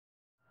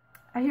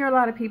I hear a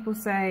lot of people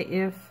say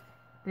if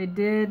they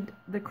did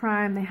the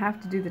crime, they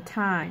have to do the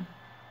time.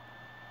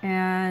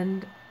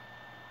 And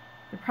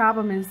the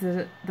problem is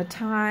that the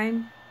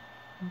time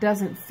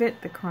doesn't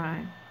fit the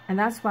crime. And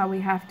that's why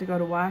we have to go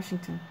to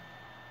Washington.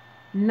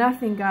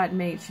 Nothing God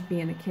made should be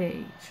in a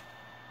cage.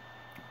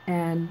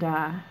 And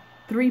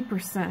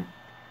 3%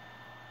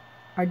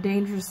 are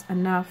dangerous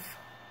enough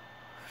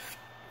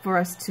for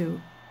us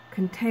to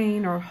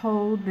contain or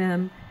hold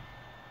them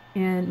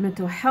in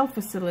mental health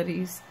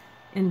facilities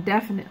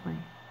indefinitely.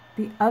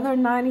 The other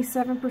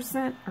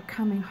 97% are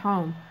coming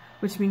home,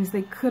 which means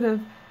they could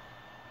have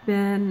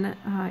been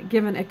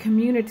given a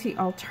community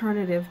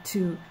alternative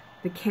to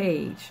the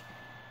cage.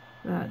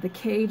 The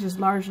cage is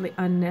largely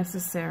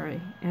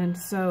unnecessary, and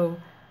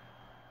so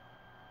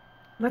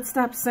let's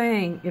stop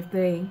saying if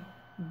they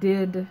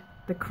did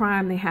the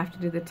crime, they have to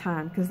do the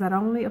time, because that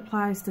only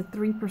applies to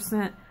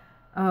 3%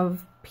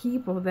 of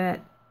people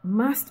that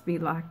must be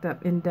locked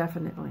up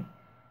indefinitely.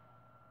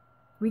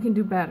 We can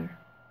do better.